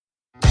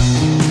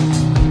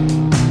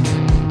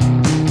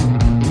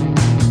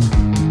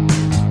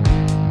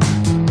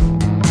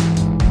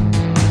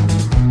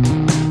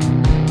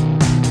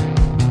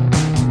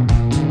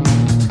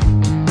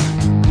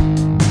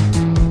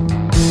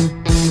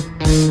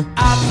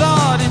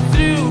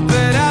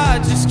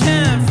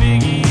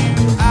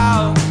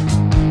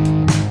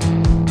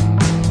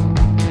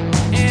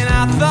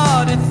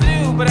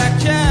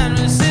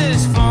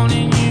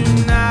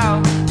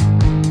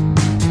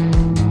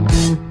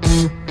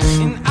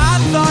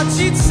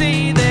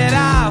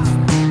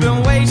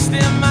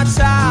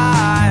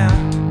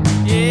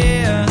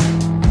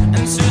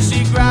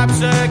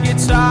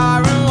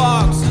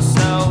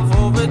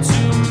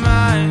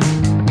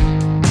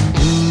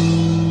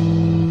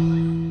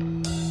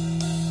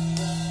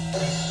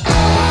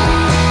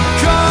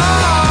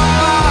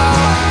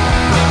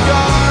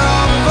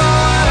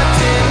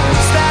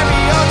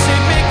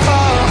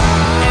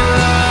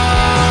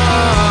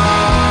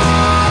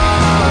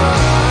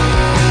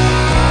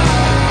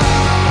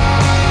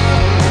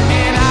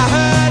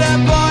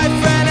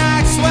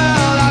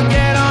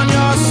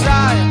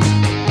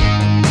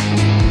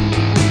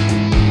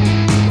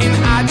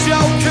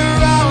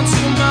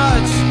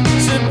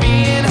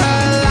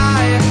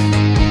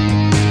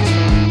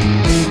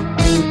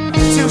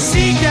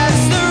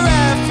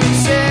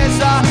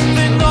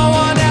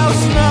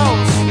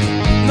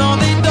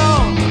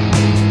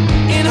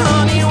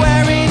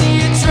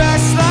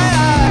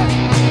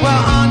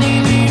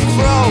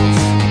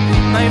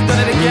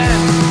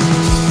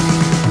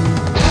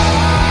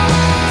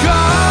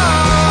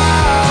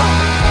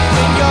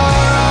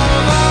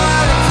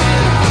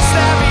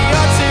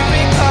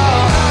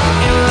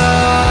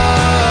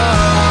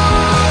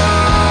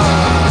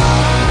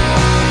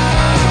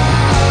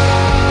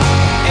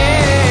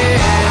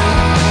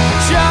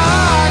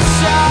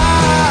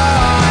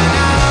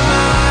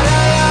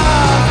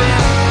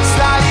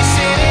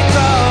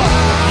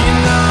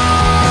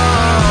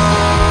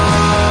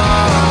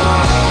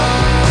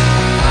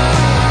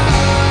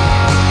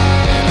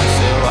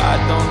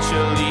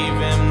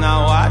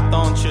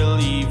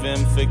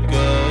for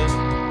good.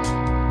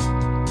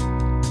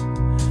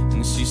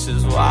 And she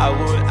says, why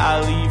would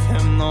I leave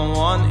him? No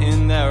one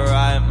in their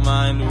right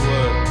mind would.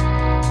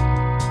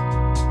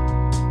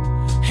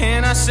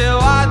 And I said,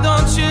 why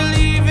don't you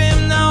leave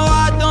him now?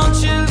 Why don't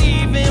you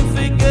leave him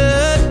for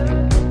good?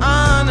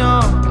 I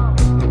know.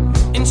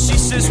 And she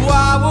says,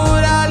 why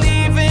would I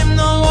leave him?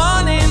 No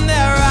one in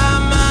their right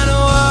mind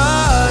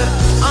would.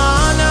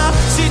 I know.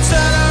 She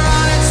turned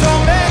around and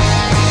told me,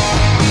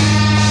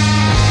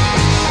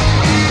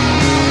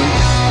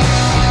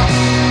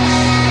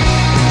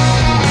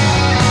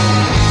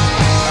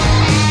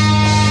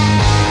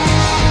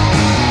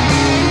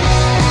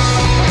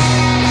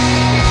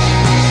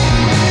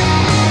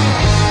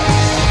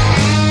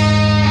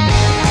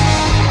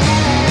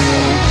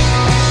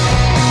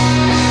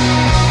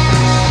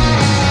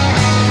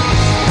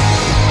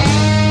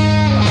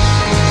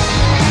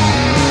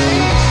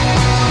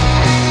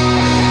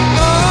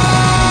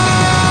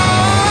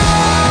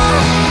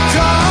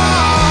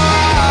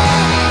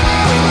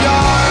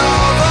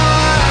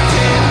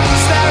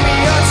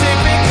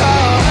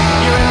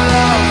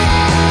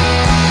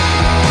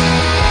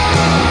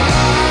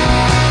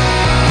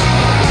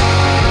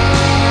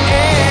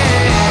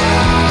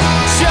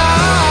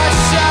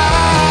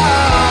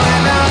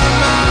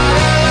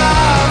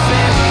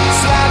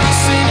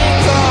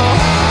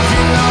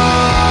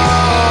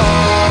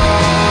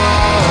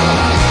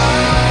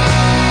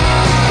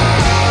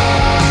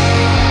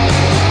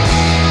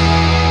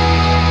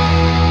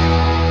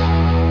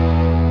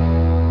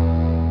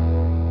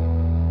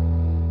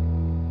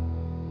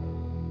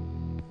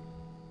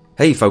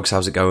 Hey folks,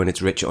 how's it going?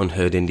 It's Rich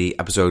Unheard Indie,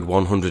 episode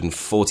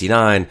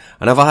 149,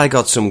 and have I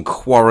got some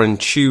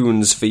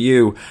quarantunes for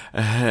you?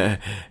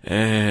 That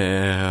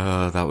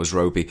was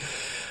ropey.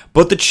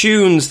 But the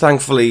tunes,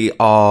 thankfully,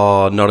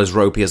 are not as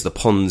ropey as the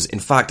puns. In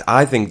fact,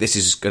 I think this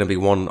is going to be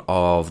one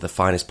of the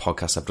finest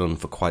podcasts I've done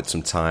for quite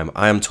some time.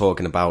 I am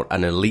talking about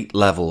an elite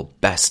level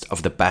best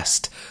of the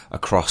best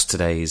across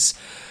today's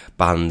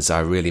bands. I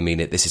really mean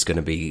it. This is going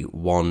to be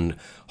one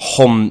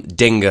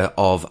humdinger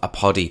of a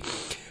poddy.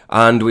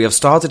 And we have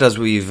started as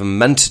we've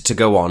meant to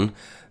go on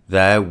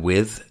there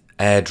with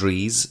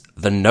Airdrie's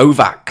The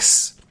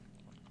Novaks.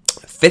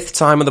 Fifth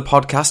time on the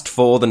podcast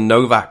for The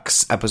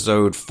Novaks,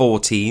 episode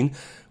 14.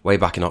 Way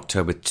back in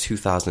October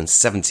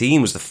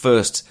 2017 was the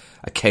first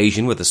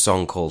occasion with a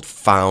song called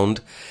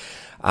Found.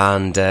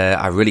 And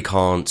I really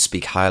can't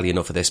speak highly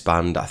enough of this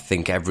band. I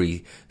think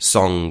every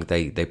song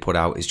they put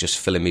out is just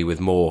filling me with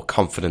more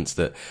confidence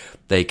that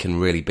they can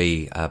really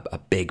be a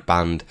big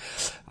band.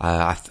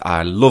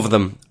 I love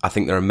them. I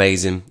think they're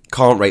amazing.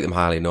 Can't rate them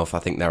highly enough. I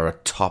think they're a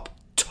top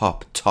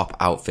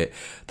outfit.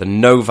 The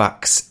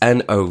Novaks,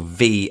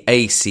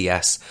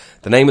 Novacs.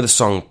 The name of the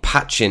song,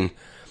 Patchin'.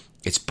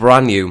 It's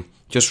brand new,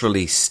 just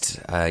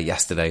released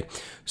yesterday.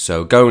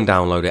 So go and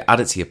download it, add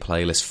it to your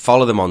playlist,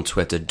 follow them on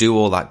Twitter, do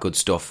all that good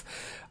stuff.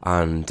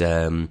 And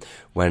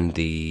when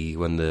the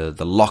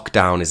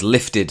lockdown is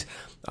lifted,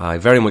 I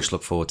very much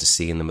look forward to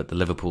seeing them at the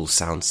Liverpool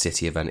Sound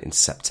City event in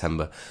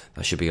September.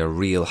 That should be a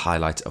real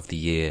highlight of the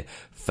year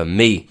for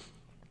me.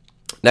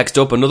 Next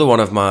up, another one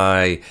of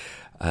my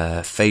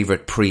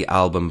favourite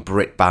pre-album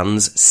Brit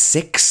bands.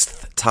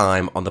 Sixth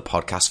time on the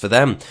podcast for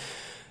them.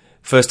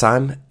 First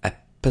time,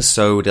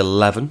 episode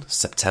 11,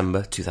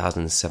 September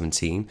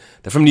 2017.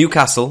 They're from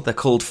Newcastle. They're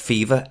called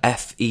Feva,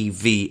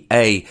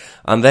 F-E-V-A.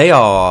 And they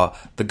are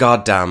the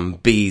goddamn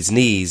bee's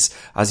knees,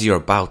 as you're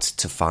about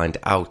to find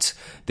out.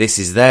 This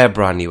is their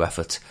brand new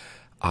effort,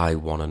 I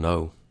Wanna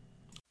Know.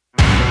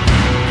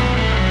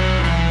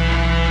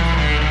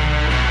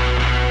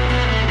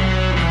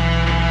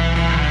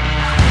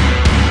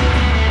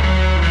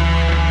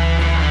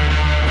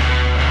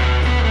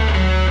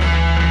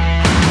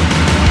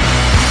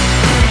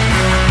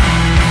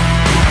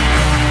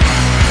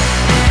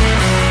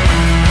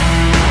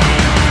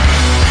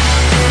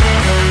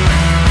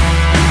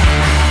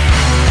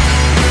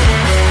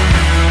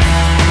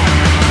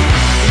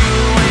 you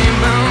ain't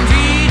bound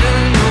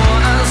reading,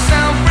 you're a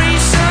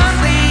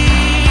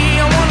self-recently.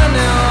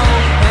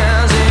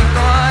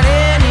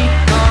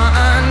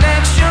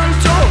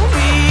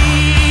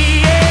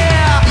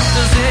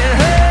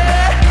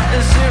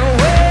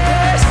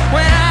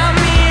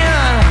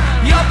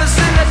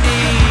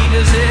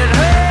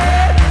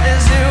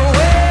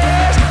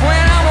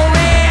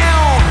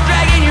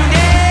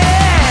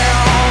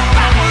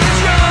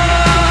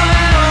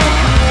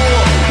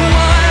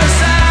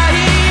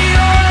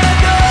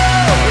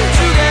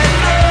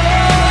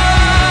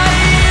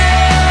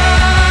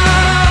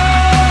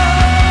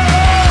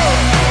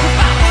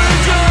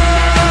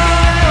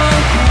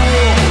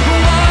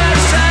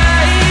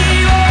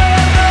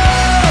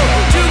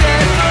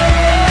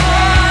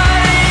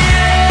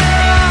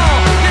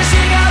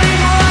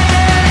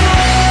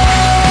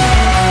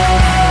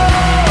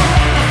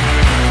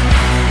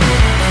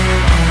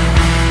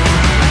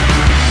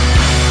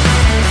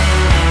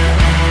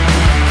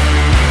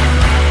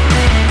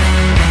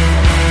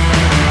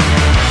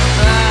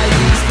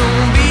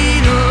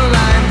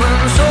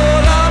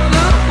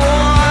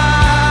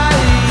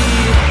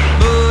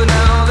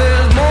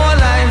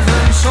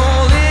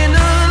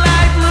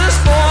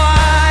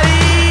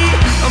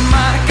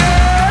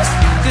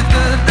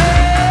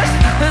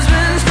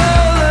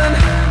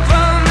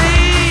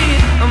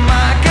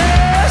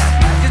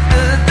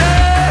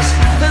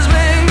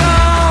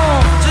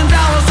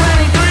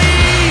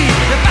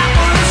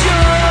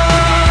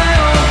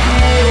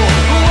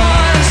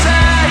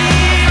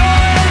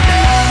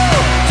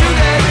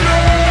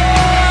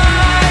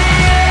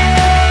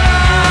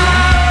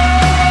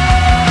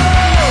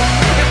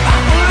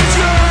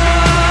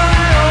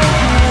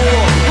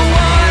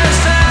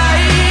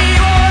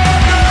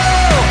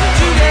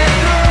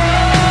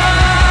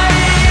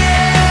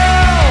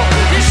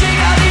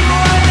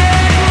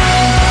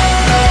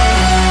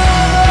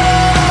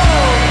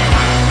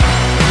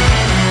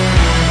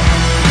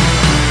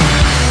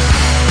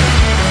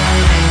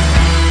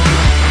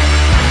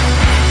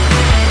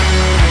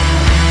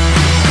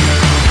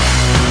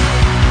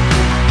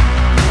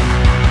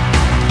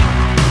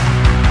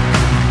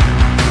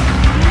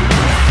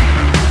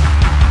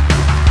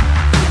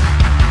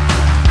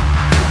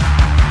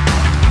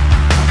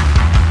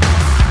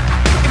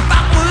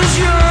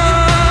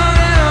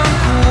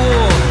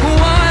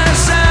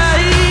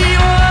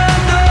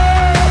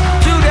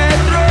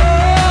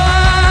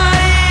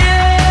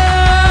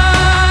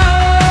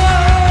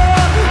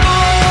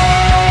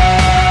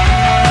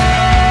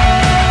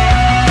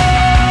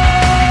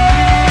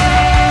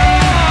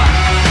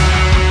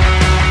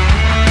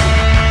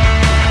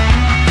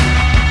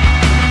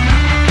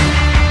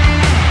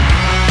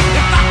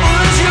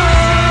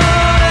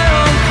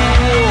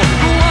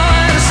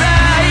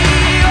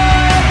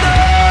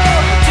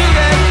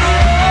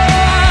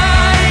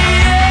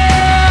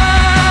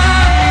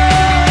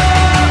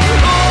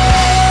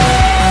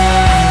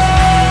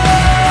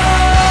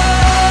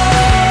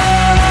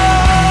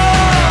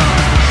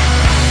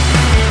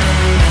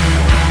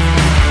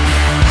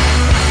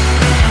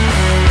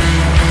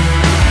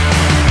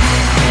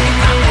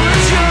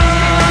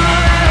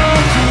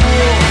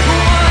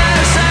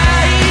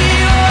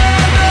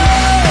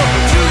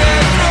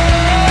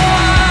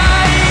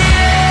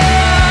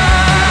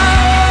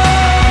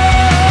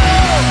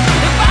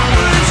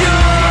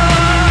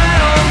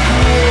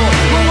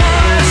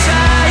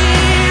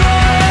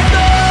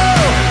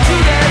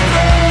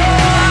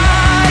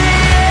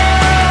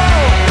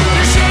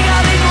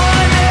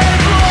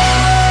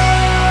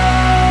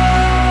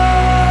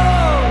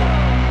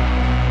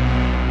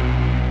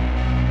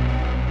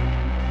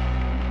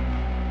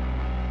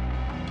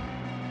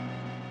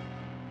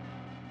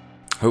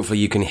 Hopefully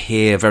you can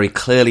hear very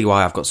clearly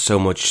why I've got so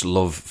much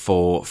love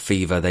for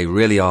Fever. They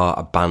really are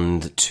a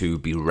band to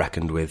be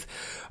reckoned with.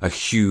 A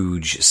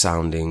huge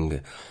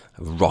sounding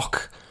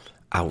rock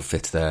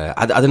outfit there.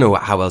 I don't know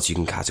how else you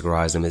can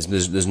categorise them.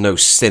 There's no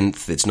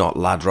synth, it's not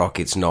lad rock,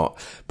 it's not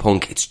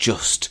punk, it's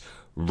just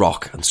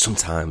rock, and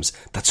sometimes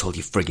that's all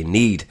you friggin'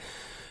 need.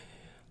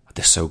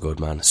 They're so good,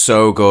 man.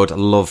 So good. I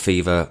love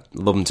Fever.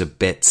 Love them to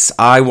bits.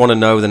 I want to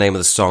know the name of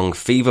the song.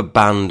 Fever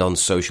Band on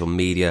social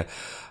media.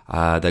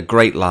 They're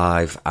great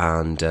live,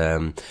 and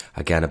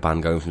again, a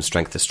band going from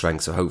strength to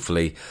strength, so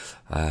hopefully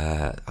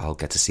I'll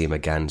get to see them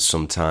again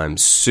sometime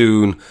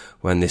soon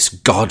when this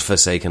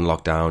godforsaken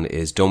lockdown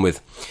is done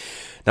with.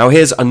 Now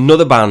here's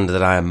another band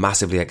that I am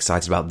massively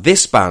excited about.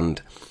 This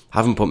band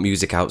haven't put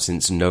music out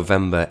since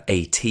November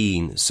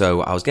 18,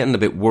 so I was getting a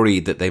bit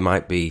worried that they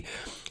might be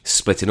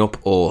splitting up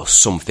or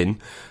something,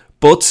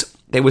 but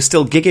they were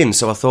still gigging,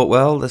 so I thought,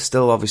 well, they're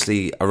still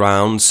obviously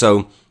around,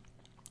 so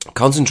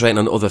concentrating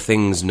on other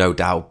things, no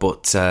doubt,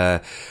 but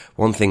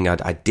one thing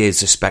I did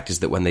suspect is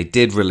that when they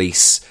did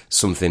release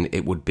something,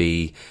 it would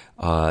be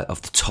of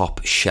the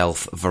top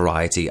shelf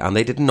variety, and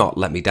they did not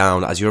let me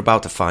down, as you're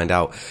about to find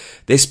out.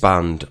 This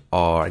band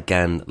are,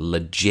 again,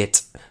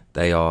 legit.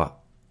 They are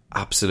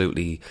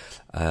absolutely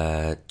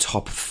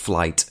top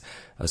flight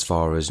as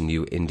far as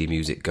new indie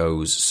music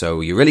goes,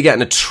 so you're really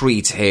getting a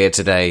treat here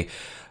today.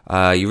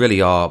 You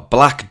really are.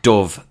 Black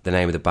Dove, the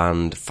name of the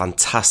band.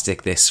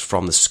 Fantastic, this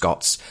from the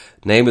Scots.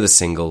 Name of the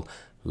single,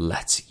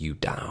 Let You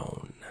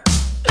Down.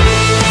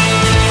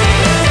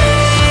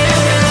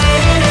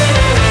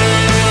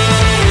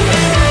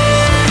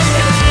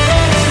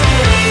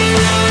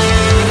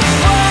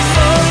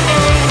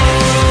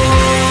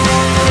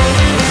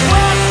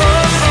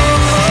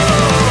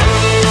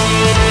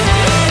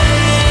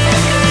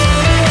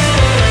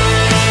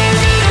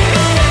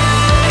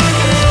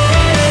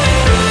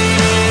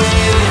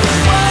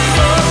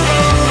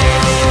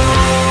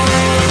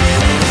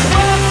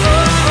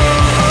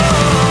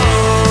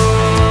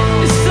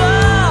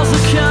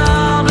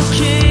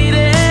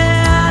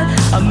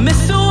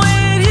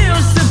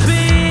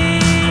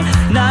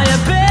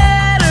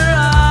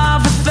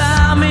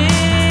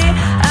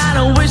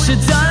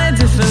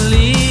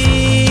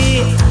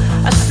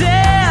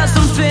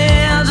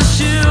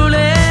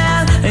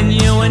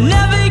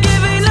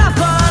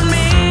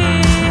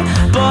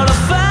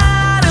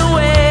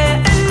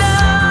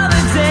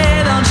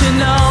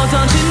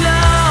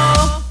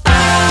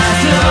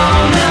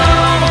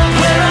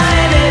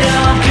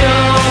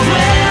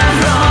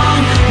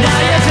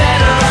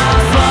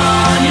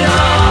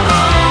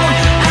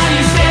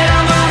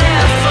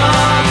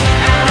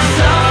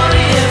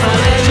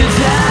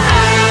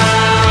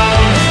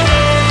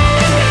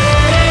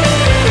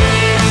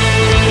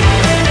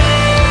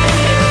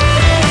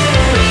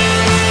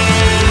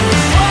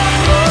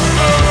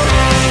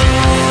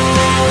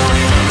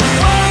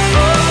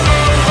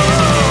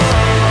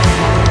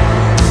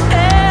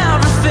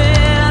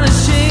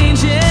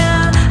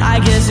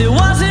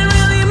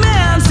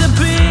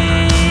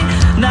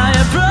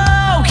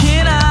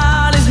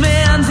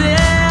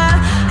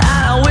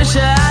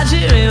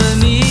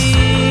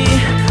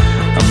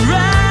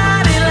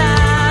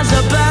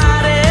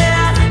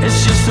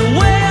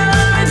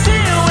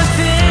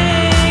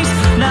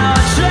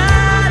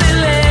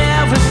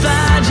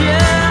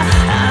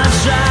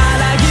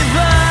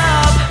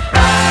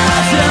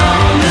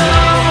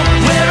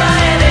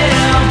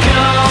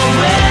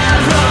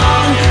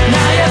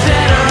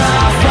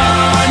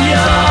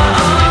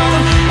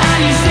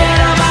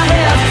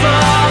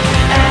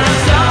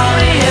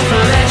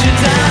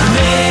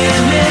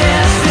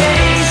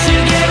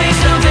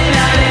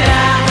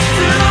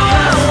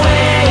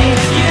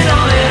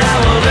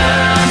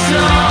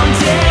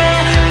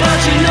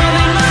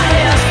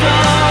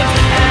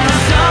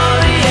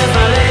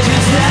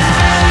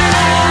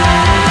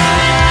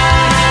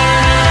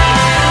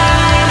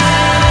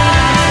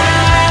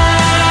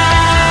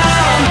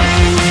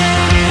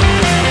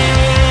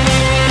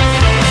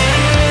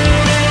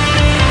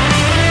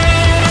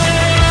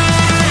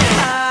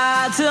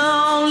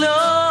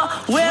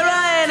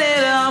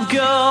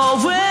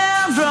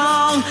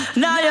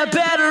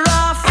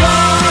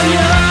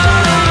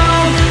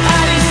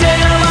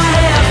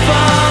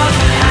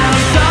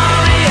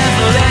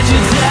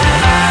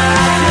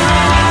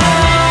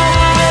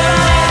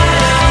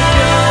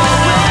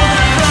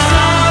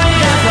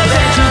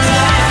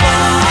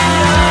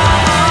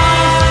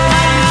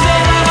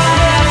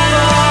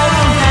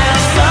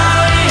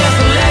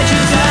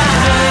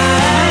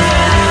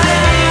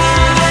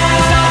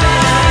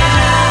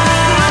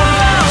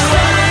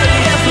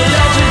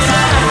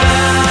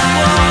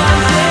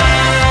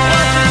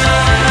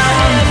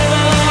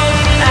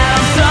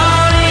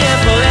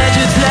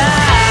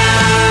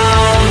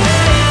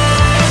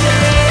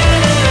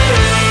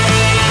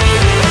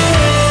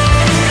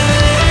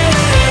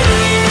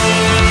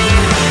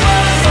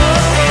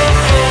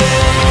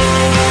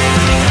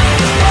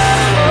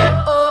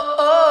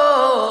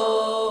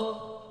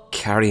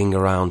 Carrying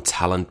around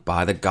talent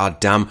by the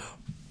goddamn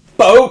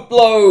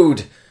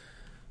boatload.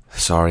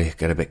 Sorry,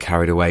 get a bit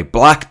carried away.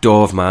 Black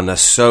Dove, man, they're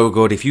so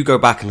good. If you go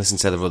back and listen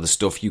to their other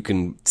stuff, you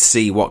can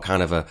see what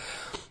kind of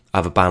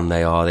a band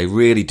they are. They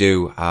really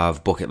do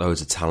have bucket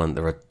loads of talent.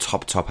 They're a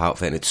top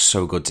outfit, and it's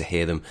so good to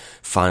hear them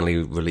finally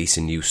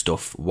releasing new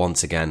stuff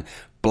once again.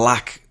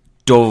 Black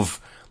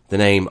Dove, the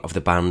name of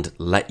the band.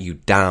 Let You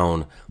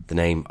Down, the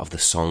name of the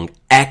song.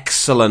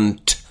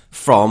 Excellent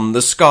from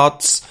the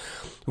Scots.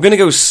 We're going to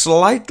go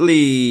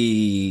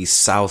slightly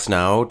south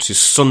now to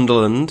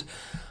Sunderland,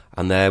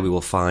 and there we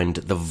will find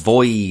The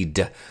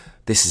Void.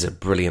 This is a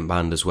brilliant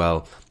band as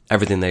well.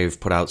 Everything they've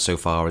put out so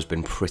far has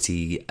been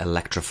pretty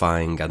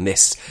electrifying, and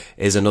this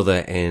is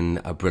another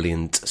in a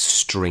brilliant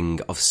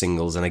string of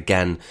singles. And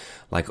again,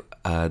 like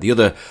the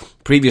other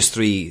previous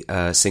three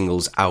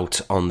singles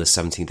out on the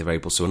 17th of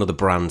April, so another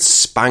brand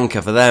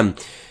spanker for them.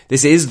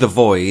 This is The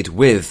Void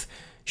with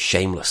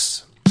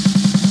Shameless.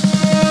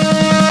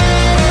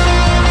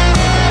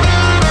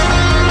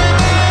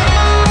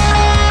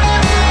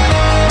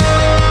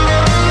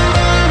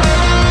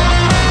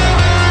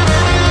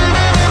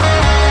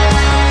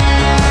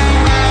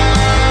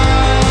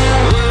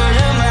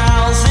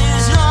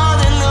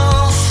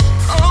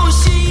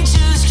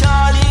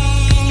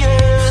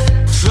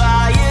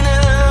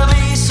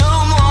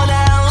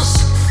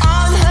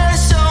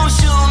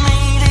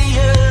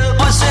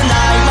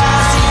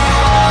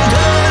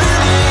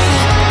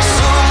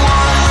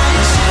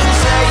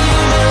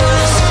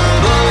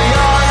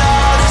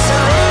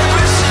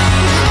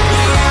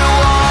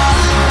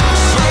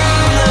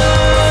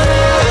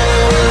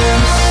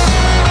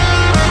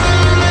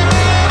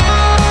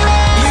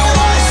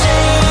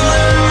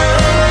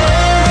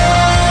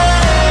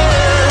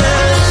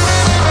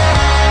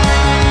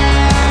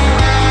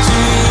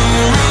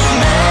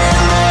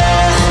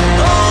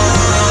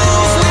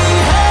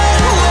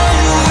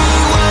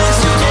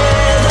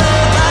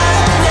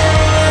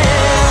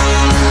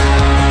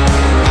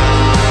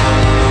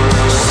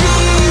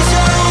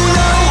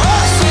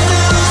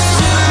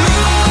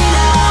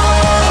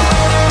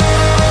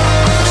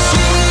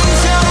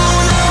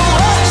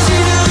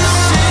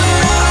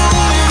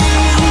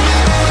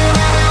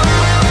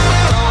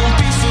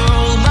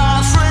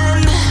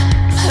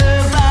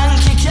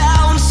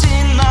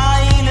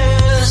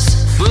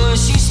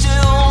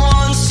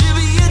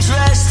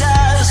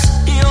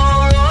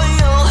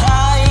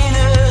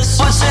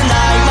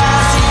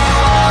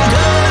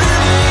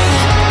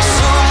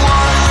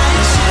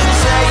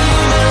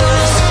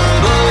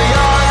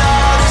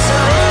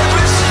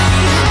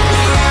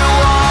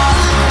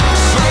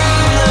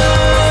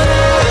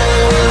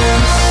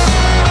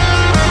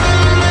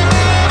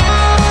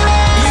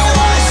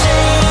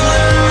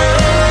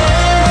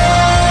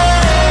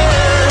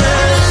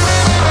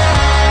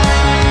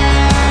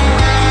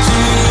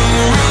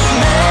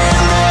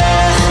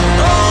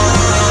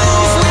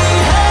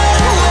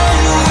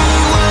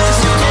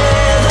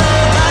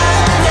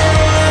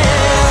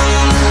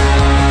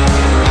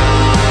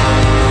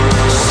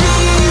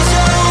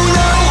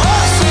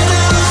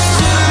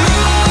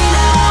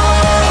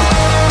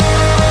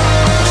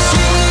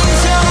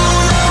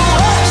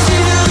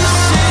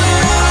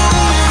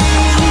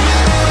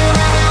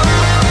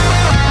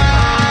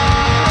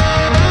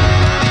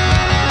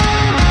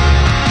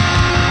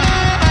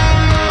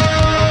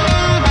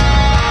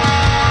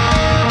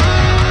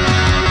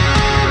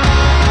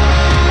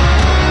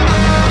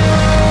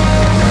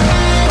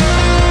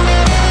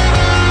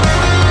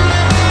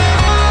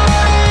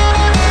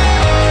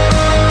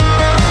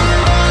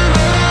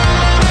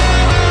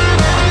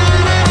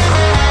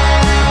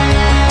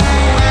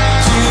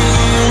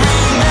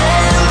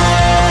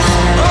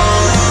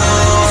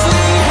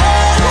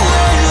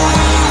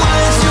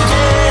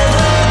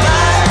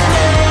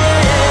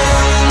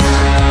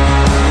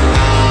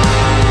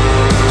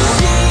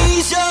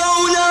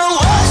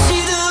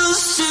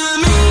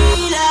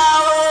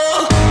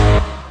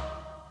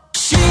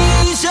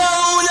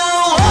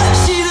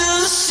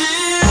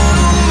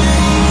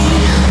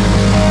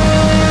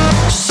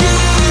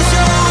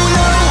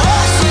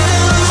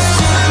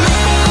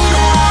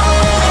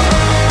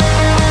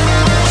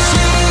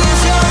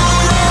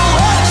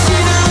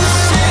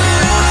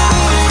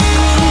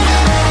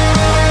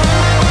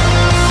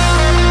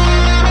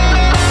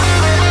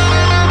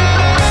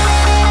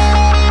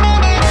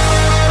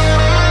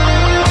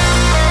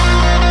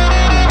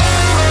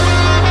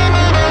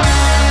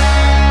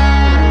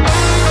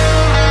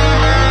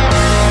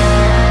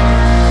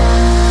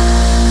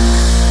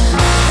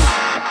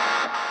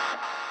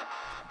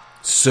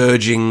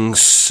 Surging,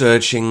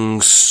 searching,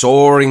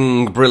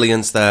 soaring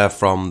brilliance there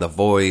from The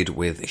Void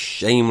with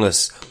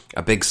Shameless.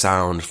 A big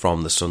sound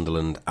from the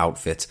Sunderland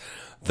outfit.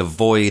 The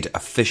Void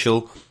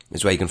Official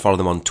is where you can follow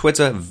them on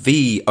Twitter,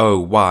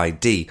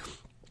 VOYD.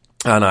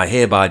 And I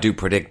hereby do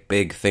predict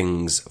big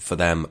things for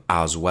them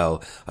as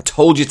well. I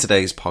told you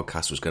today's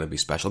podcast was going to be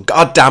special.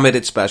 God damn it,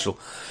 it's special.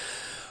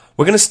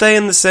 We're going to stay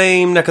in the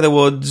same neck of the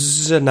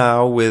woods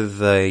now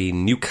with a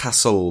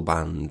Newcastle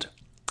band.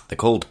 They're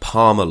called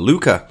Palmer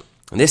Luca.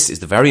 And this is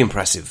the very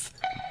impressive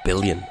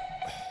Billion.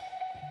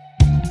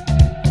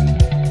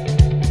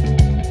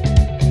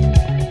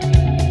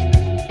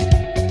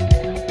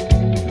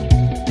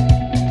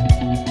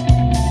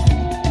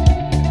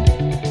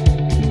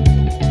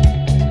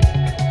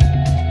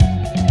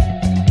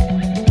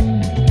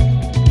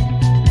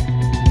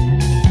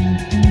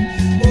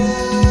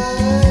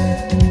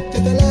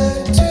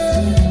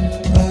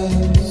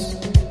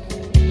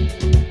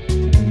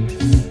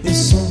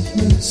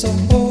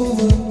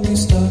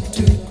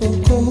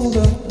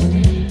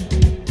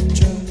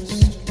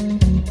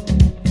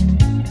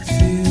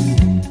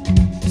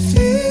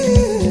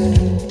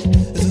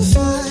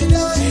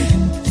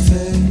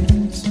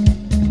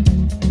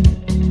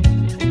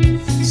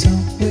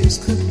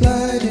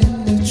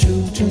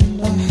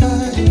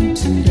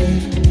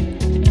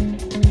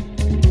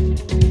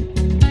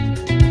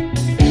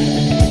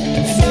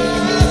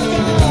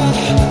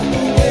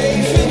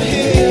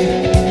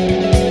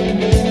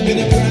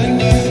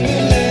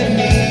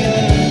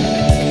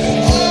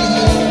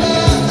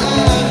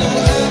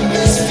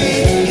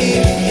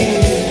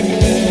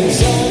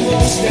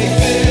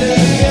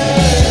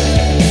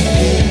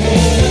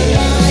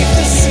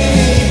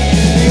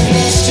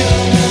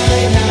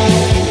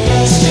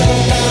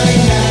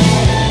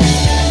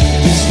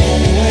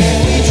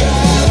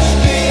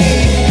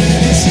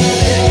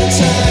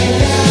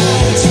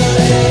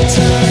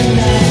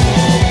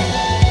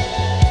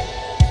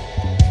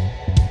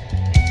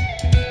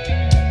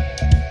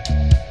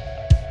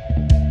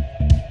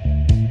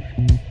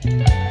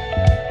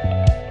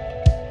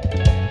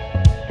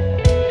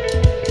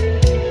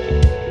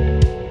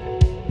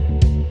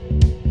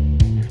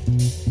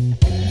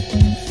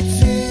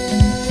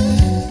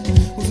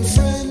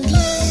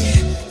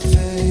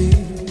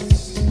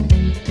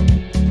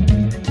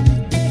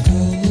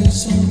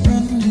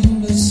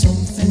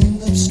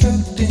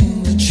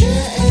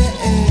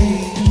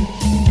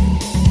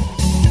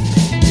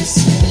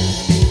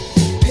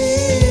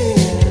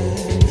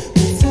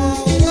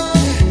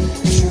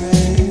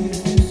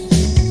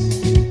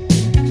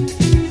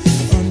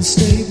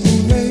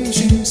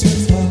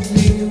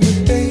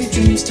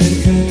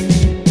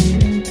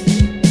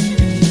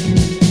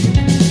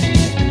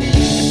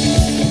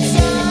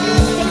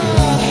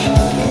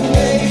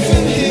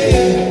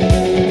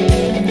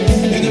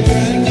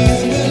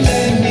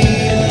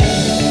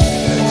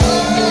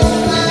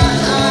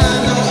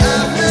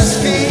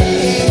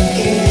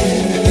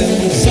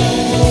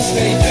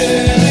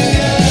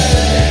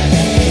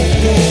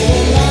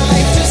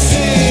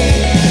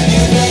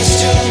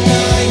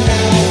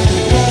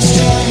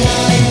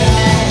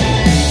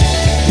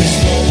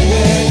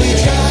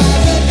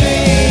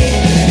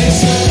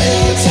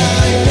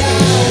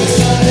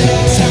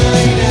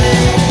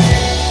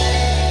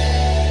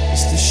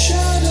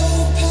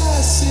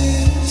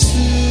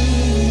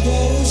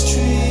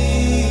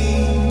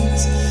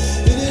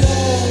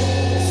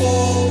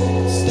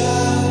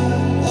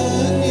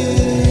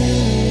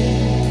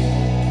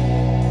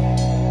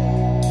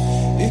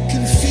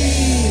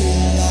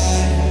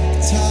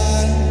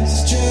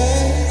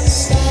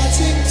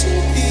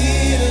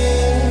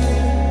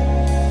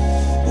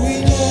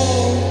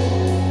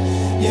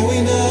 Yeah,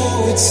 we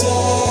know it's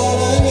all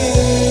on you.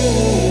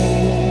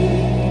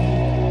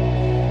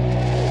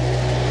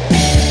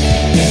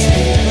 There's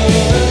people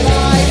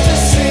alive to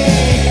see.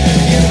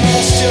 You've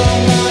lost your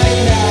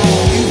mind now.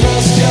 You've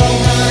lost your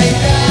mind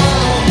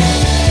now.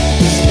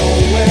 There's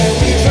nowhere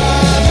we'd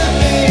rather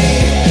be.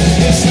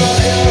 It's not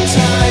your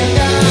time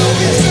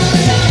now. It's not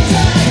your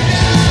time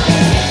now.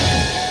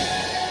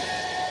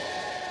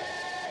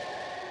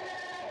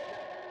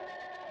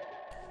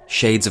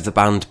 Shades of the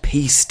band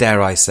Peace,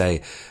 dare I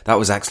say. That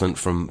was excellent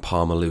from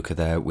Palmer Luca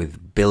there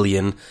with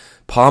Billion.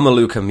 Palmer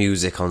Luca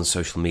Music on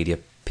social media.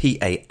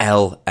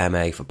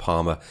 Palma for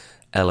Palmer.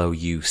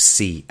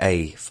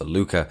 Louca for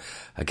Luca.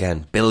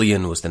 Again,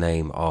 Billion was the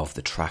name of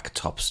the track.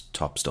 Top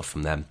stuff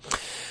from them.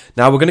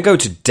 Now we're going to go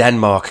to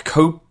Denmark.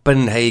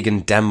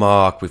 Copenhagen,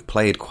 Denmark. We've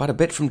played quite a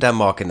bit from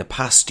Denmark in the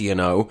past, you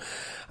know.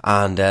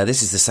 And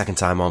this is the second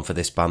time on for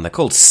this band. They're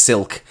called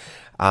Silk.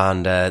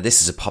 And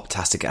this is a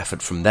pop-tastic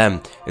effort from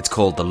them. It's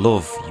called The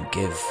Love You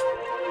Give.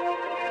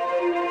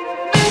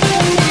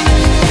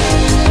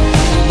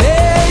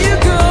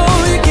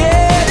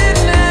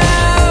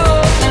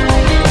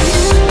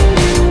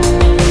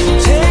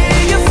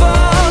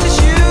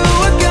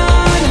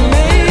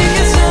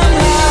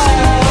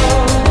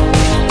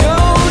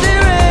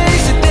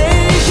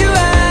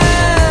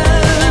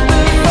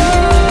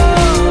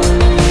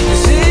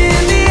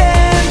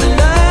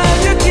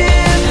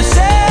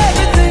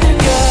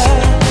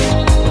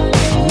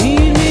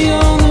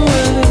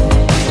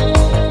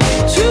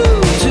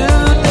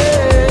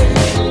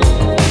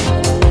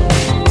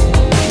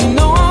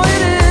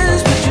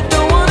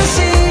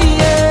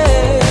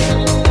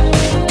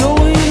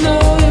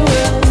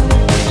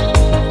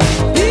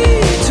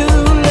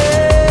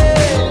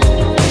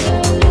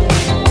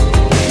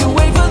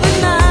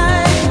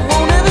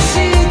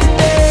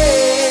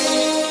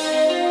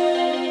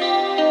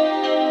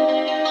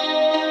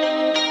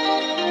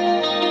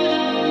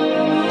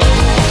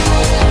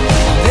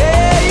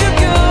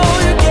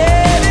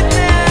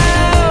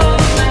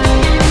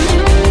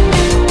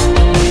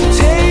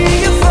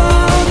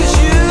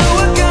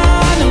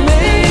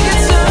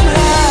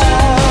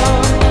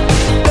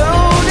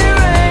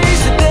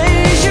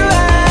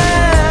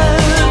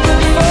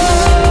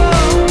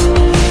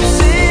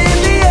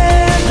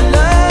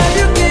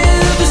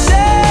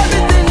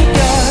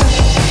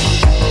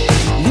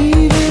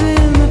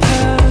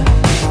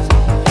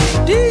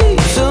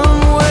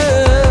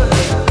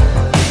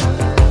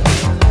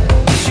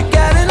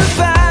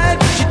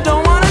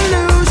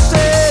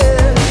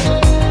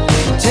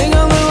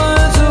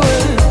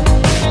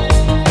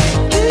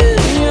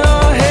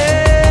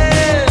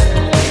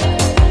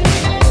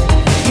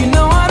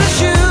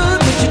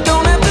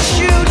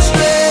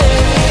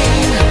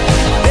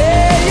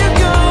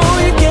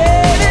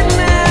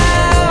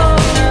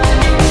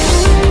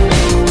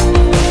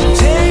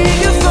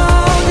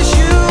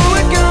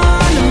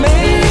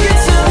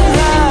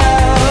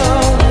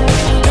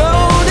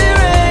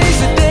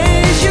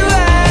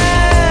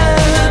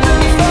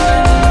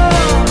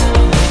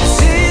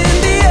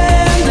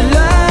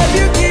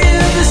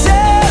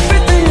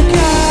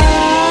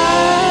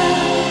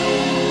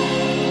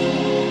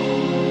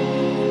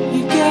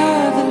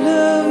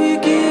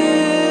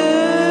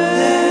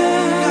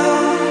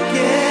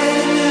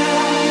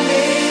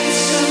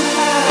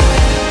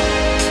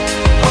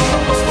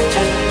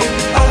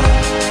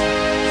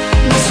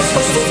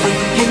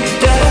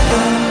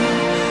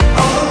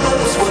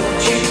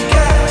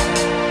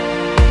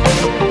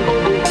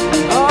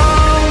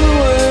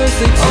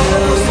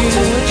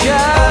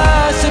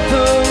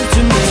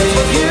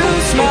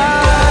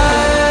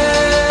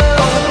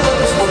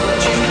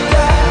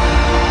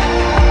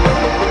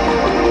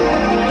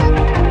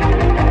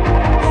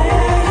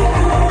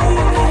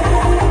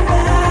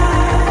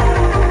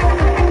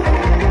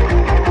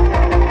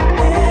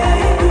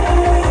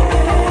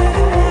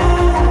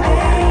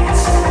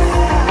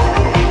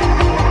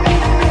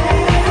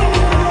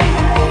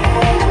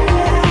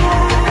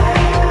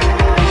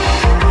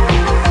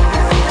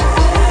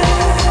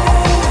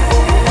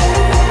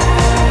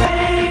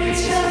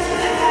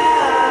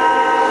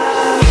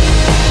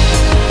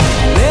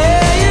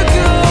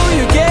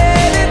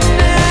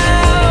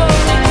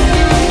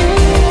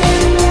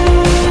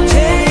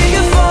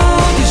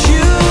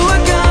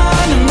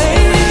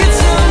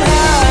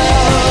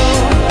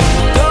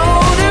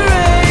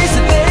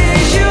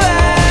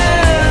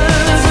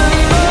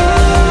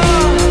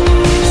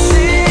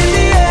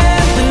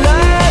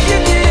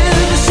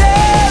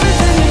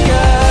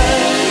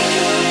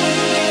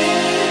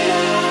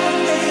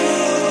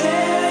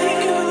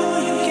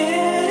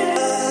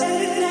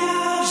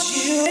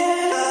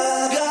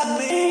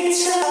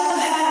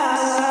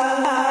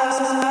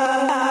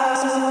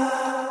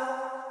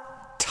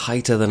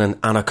 Tighter than an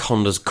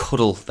anaconda's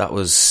cuddle. That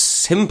was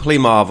simply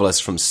marvellous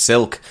from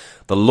Silk.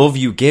 The Love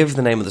You Give,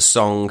 the name of the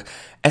song.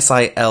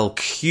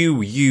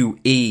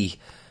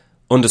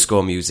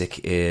 SILQUE_music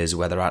is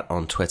where they're at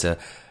on Twitter.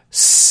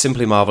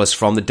 Simply marvellous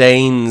from the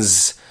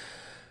Danes.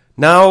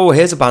 Now,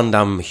 here's a band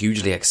I'm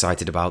hugely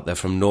excited about. They're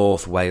from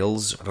North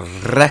Wales,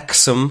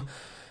 Wrexham.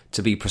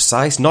 to be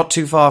precise, not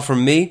too far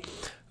from me.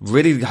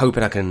 Really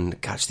hoping I can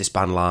catch this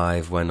band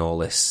live when all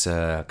this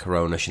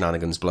corona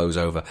shenanigans blows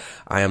over.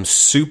 I am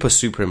super,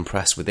 super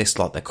impressed with this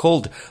lot. They're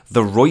called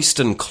the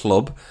Royston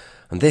Club,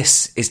 and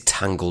this is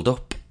Tangled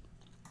Up.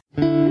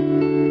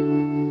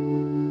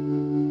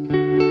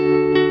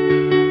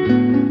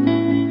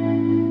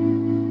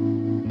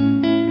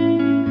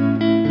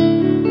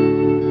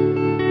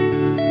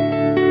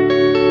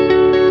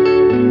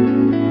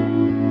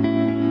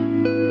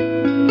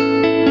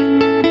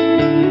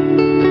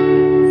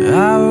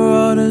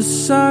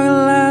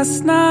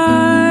 Last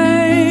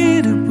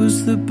night, it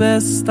was the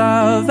best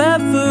I've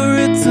ever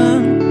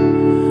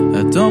written.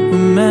 I don't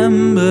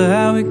remember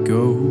how it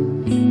goes.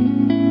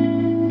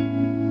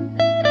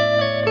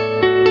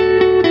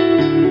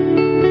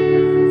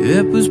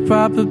 It was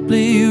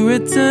probably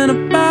written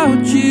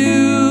about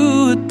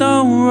you. I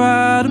don't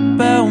write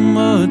about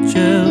much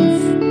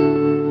else.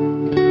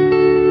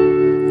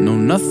 No,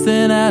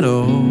 nothing at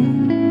all.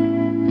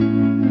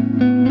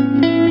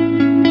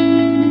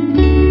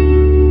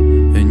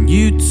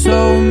 You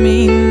told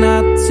me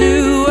not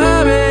to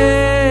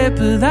worry,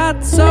 but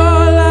that's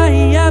all I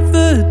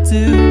ever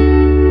do.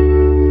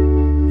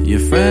 Your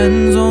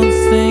friends won't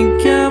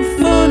think I'm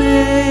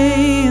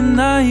funny,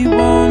 and I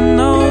won't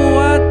know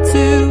what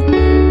to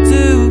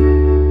do.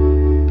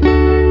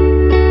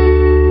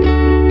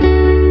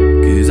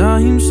 'Cause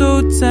I'm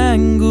so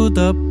tangled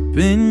up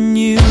in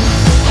you.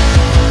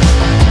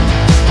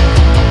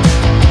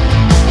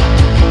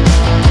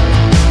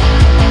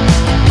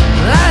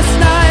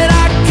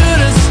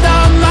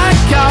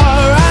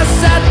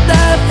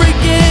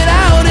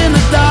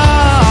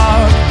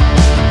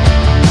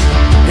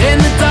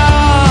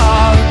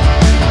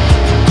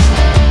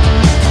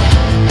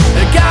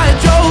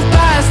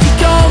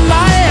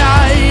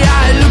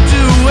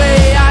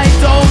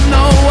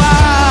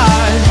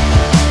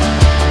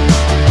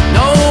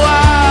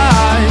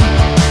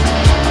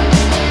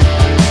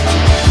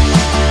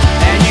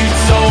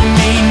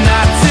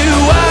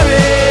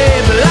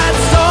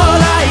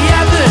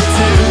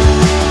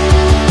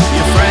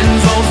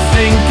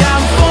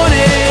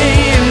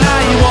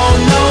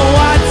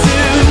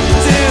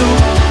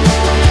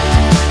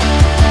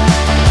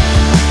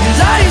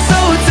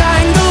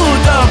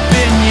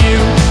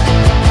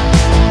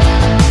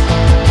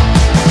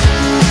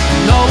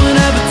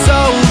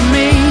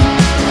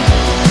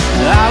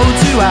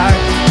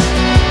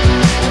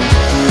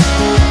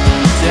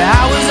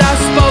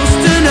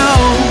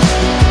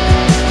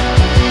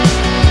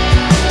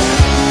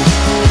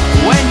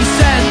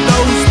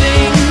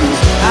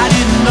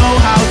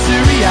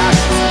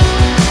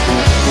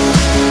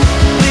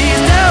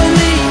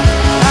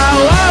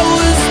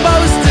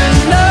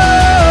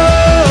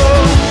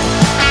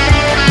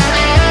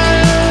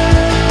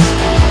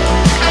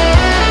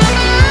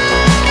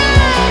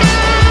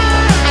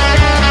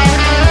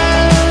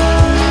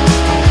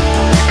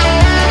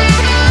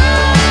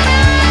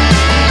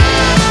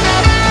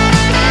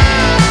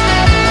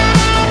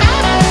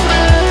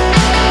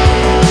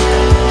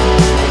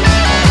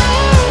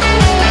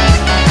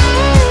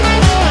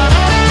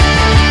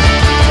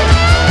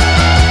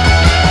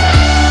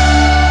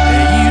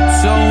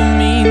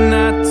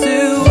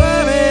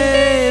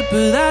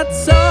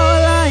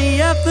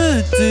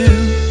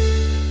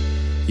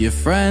 Your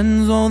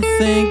friends won't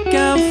think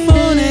I'm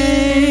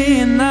funny,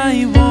 and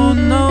I won't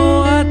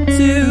know what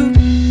to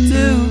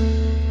do.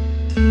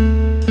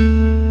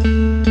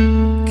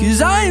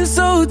 'Cause I'm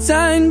so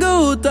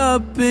tangled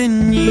up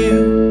in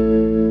you.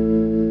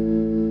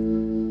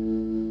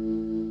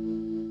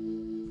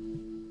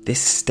 This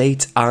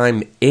State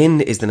I'm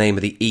In is the name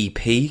of the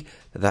EP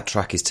that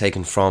track is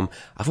taken from.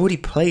 I've already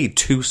played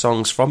 2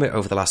 songs from it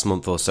over the last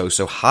month or so,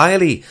 so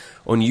highly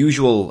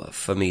unusual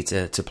for me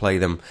to play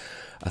them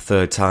a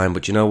third time,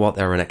 but you know what,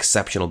 they're an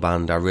exceptional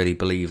band, I really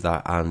believe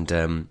that, and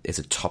it's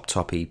a top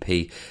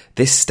EP.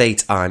 This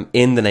State I'm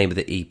In, the name of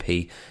the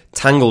EP.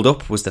 Tangled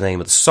Up was the name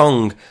of the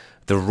song.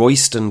 The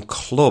Royston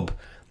Club,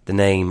 the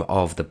name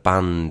of the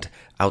band,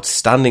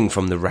 outstanding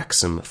from the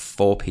Wrexham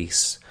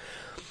 4-piece.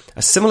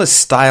 A similar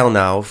style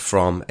now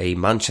from a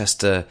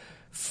Manchester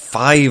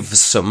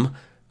fivesome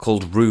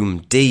called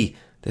Room D.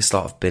 This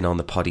lot have been on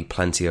the poddy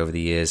plenty over the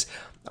years,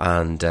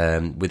 and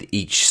with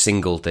each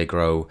single they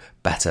grow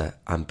better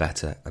and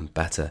better and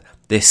better.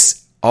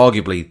 This,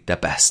 arguably their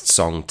best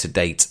song to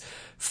date.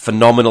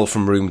 Phenomenal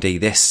from Room D.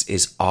 This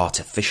is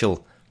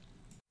Artificial.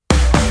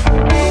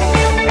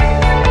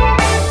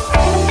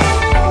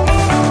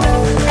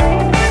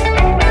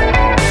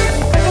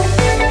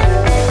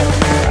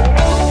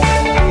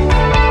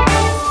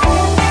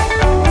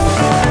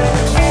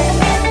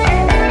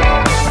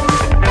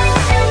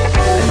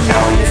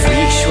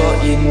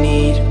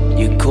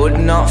 Could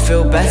not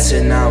feel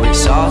better now,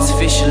 it's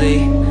artificially.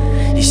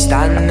 You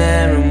stand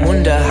there and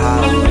wonder,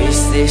 how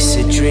is this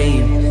a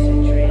dream?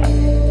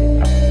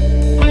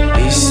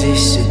 Is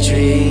this a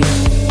dream?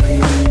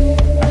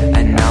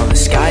 And now the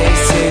sky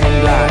is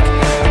turning black,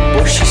 the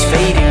bush is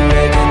fading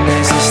red, and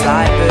there's a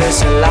slight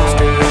burst of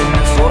laughter, and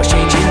the thoughts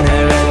changing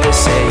their head. They're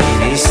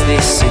saying, is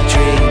this a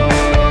dream?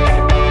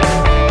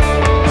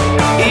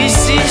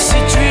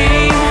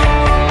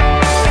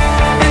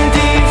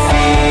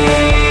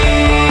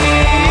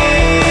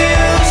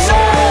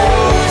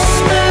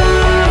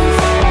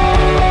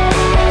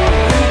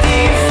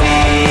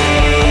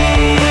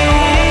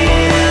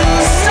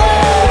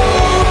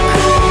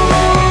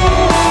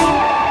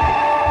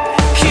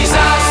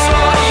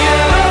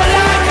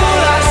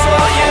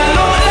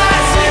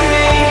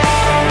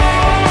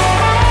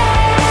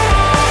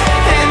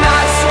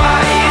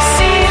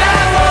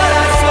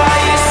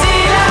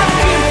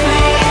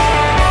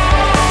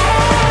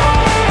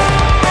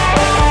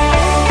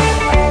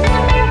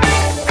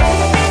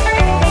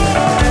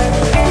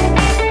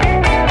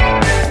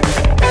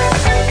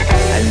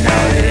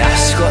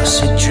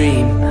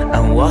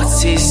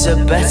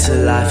 better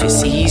life.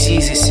 It's easy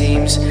as it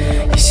seems.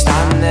 You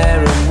stand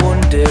there and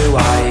wonder,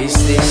 why is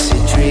this a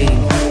dream?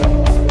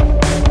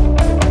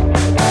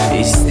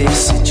 Is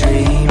this a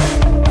dream?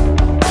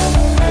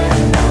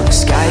 And now the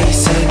sky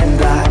is turning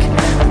black,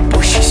 the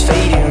bush is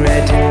fading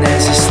red, and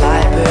there's a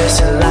slight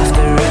burst of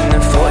laughter and the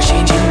thoughts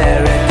changing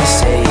their head. They're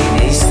saying,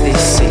 is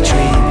this a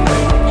dream?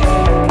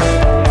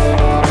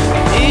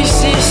 Is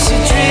this a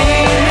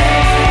dream?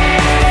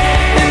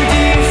 And do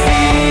you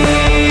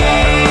feel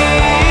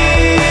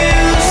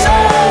so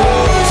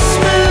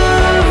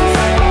smooth?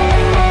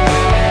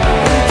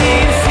 And do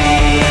you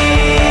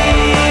feel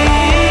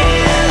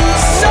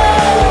so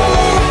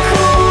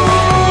cool?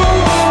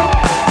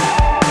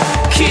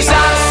 'Cause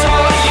that's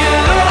what you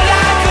look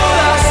like, oh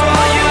that's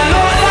what you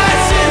look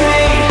like to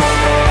me.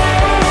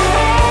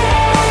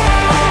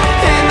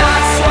 And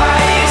that's why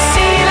you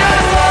see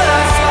life, oh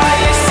that's why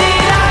you see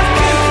life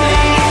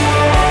complete.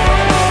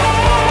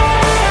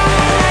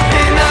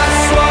 And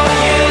that's what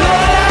you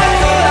look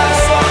like, oh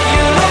that's what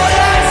you look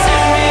like to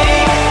me.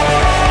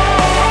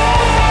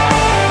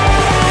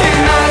 And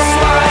that's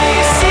why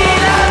you see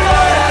life,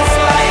 oh that's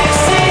why you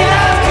see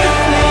life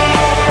complete.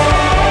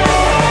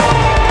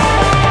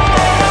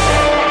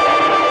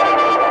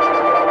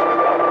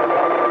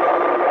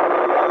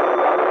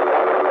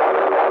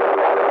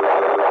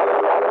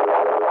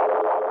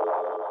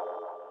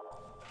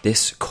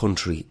 This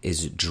country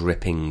is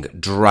dripping,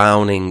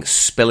 drowning,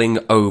 spilling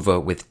over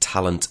with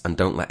talent, and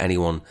don't let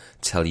anyone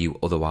tell you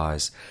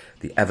otherwise.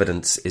 The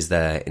evidence is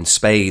there in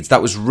spades.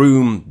 That was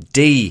Room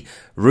D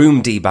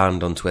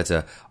Band on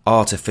Twitter.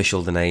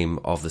 Artificial, the name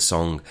of the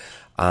song.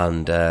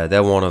 And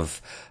they're one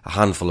of a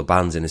handful of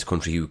bands in this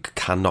country who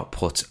cannot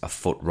put a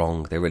foot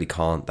wrong. They really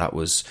can't. That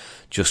was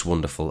just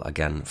wonderful,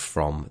 again,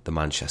 from the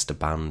Manchester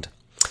band.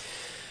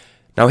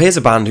 Now here's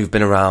a band who've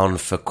been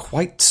around for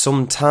quite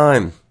some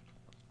time.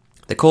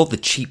 They're called the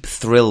Cheap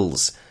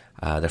Thrills.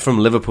 They're from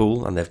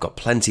Liverpool and they've got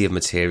plenty of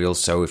material,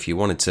 so if you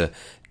wanted to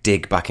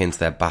dig back into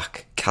their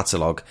back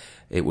catalogue,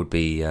 it would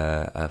be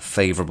a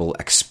favourable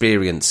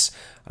experience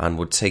and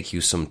would take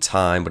you some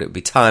time, but it would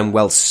be time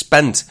well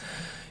spent.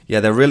 Yeah,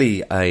 they're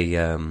really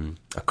a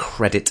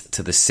credit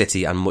to the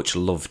city and much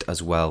loved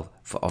as well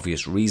for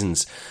obvious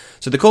reasons.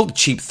 So they're called the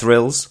Cheap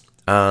Thrills,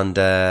 and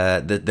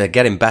they're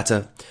getting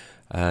better.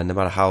 No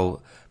matter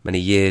how many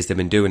years they've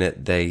been doing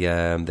it, they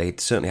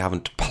certainly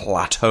haven't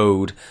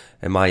plateaued,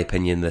 in my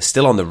opinion. They're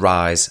still on the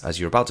rise, as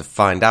you're about to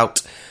find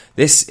out.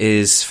 This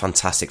is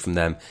fantastic from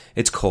them.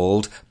 It's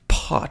called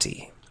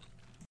Party.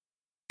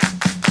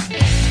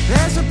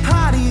 There's a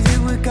party that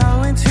we're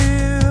going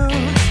to.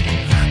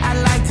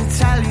 I'd like to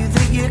tell you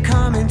that you're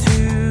coming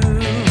to.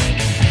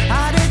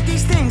 Out of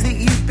these things that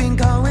you've been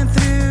going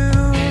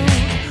through,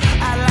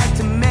 I'd like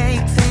to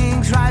make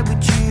things right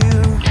with you.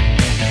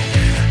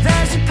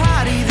 There's a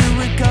party that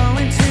we're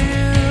going to.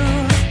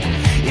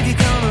 If you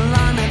come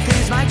along, then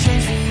things might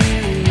change for you.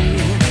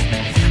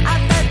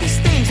 I've had these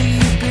things that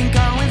you've been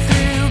going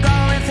through.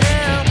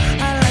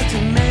 I'd like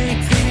to make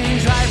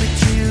things right with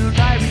you,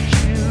 right with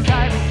you,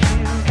 right with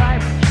you, right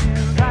with you,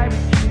 right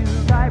with you,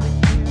 right with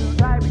you,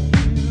 right with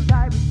you,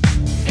 right with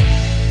you.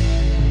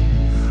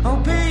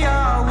 Open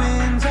your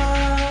window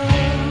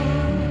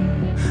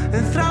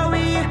and throw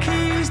me your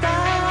keys down.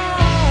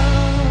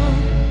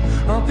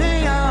 Open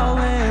your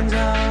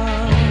window.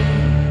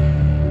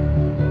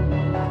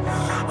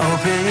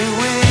 Open your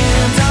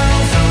window,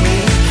 throw me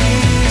your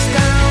keys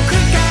down.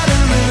 Quick out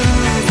and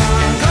move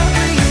on. Go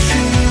put your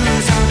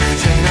shoes on.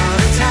 Train on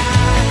a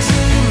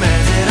taxi,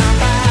 method on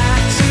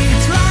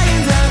backseats,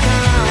 flying down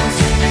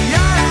to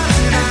your house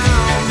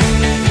without me.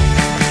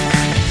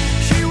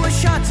 She was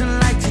short and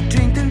liked to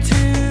drink them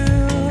too.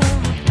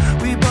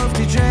 We both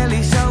did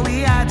really, so we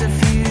had a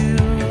few.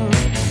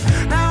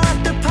 Now at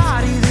the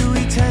party that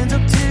we turned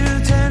up to,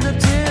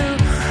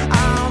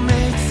 I'll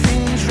make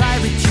things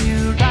right with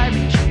you, right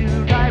with you,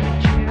 right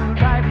with you, right with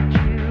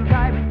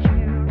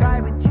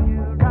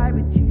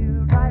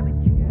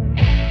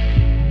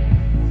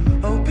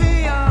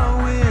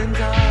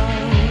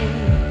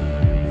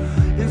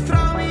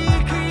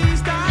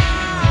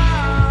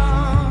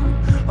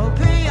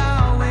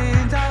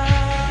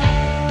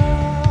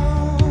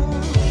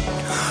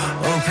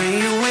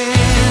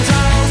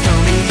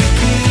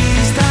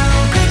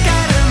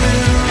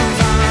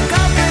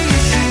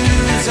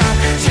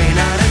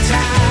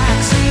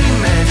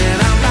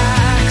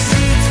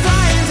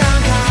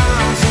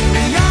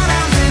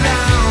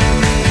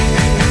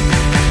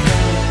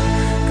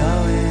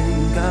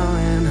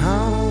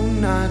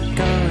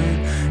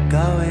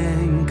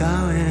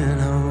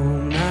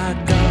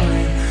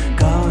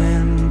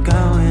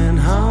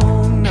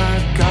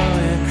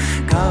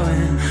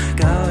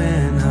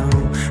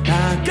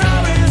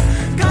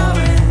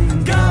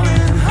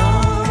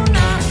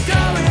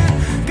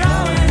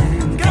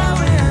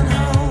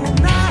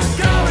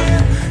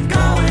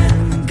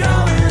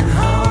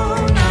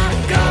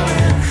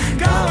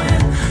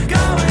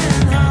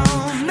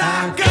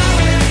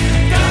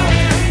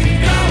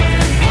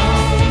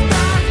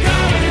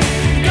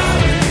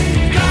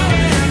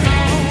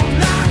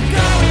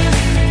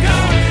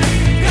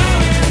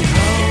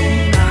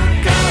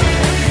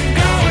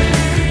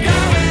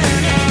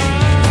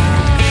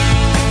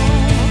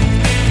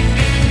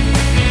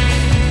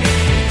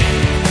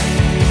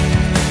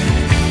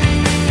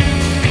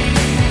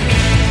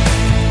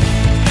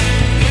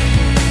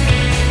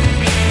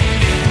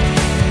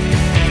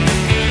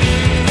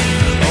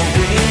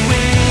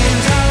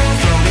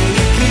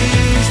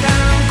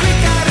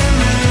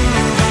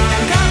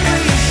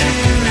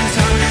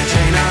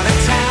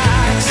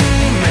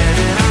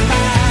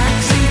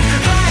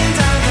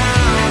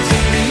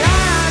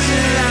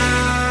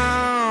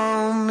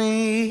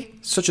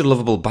Such a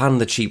lovable band,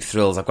 the Cheap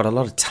Thrills. I've got a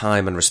lot of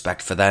time and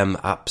respect for them.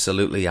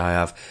 Absolutely, I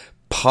have.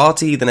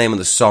 Party, the name of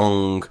the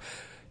song.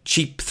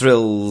 Cheap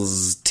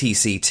Thrills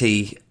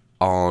TCT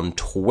on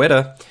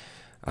Twitter.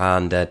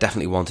 And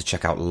definitely one to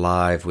check out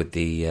live with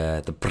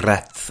the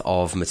breadth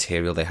of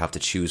material they have to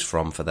choose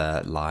from for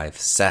their live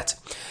set.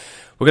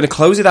 We're going to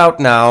close it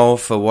out now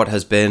for what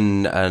has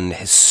been an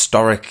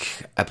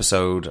historic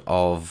episode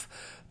of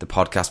the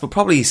podcast, but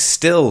probably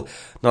still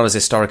not as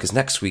historic as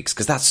next week's,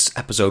 because that's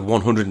episode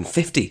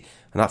 150,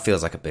 and that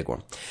feels like a big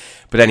one.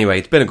 But anyway,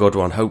 it's been a good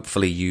one.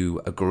 Hopefully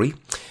you agree.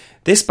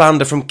 This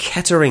band are from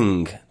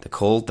Kettering. They're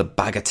called the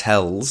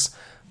Bagatelles.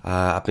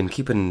 I've been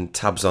keeping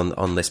tabs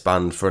on this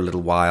band for a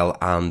little while,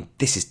 and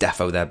this is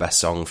defo their best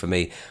song for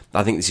me.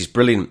 I think this is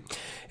brilliant.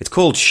 It's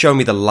called Show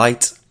Me the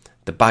Light.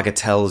 The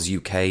Bagatelles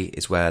UK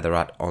is where they're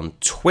at on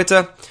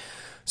Twitter.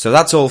 So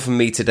that's all from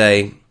me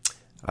today.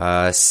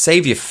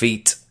 Save your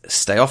feet,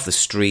 stay off the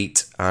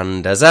street,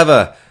 and as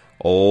ever,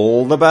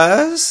 all the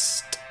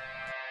best.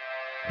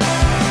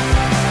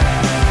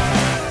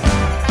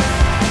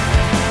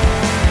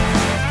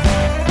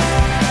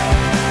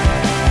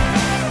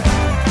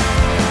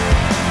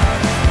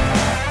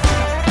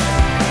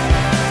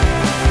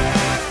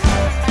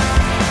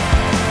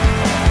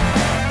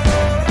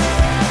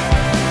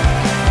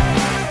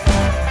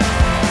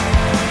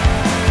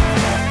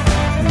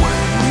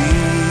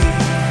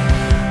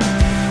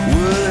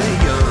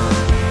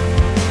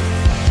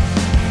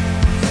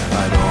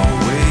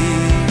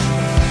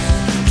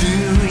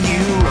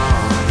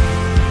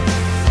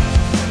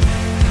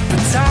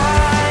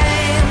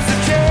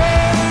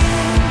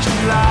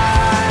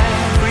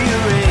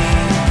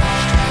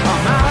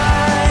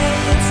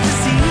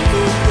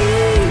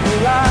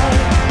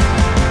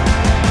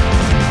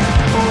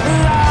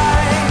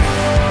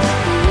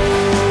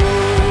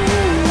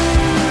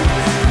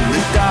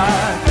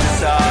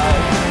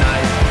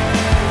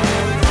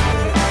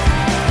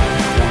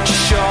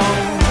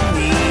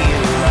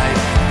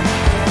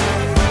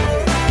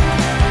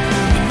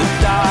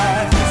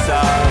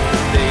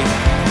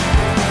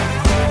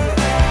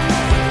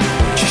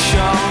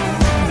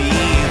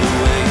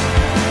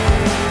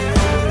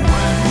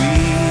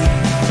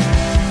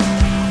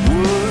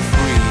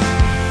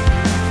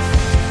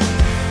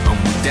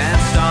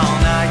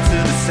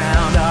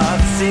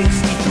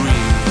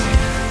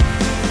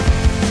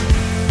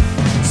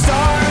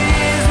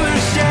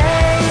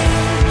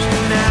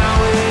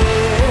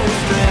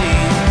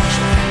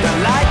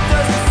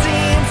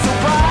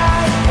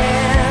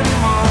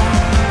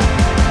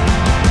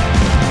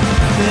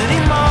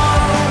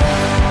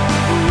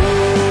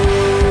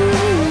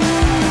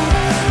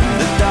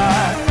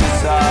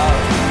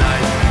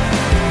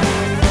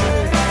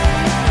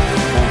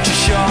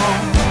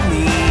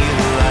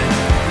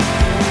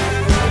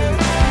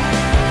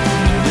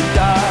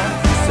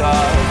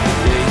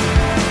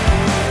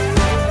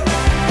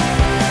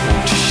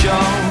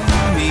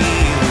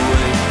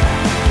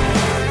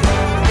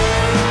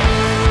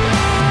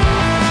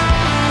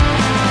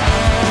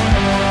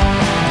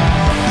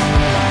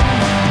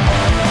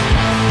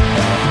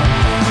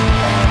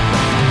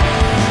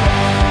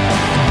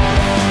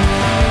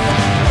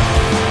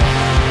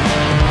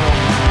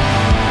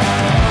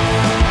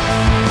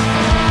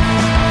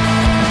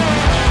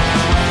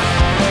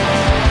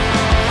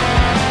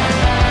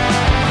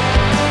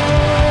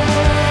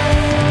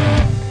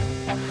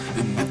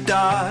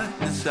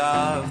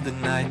 Of the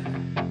night,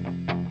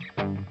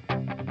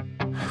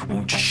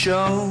 won't you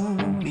show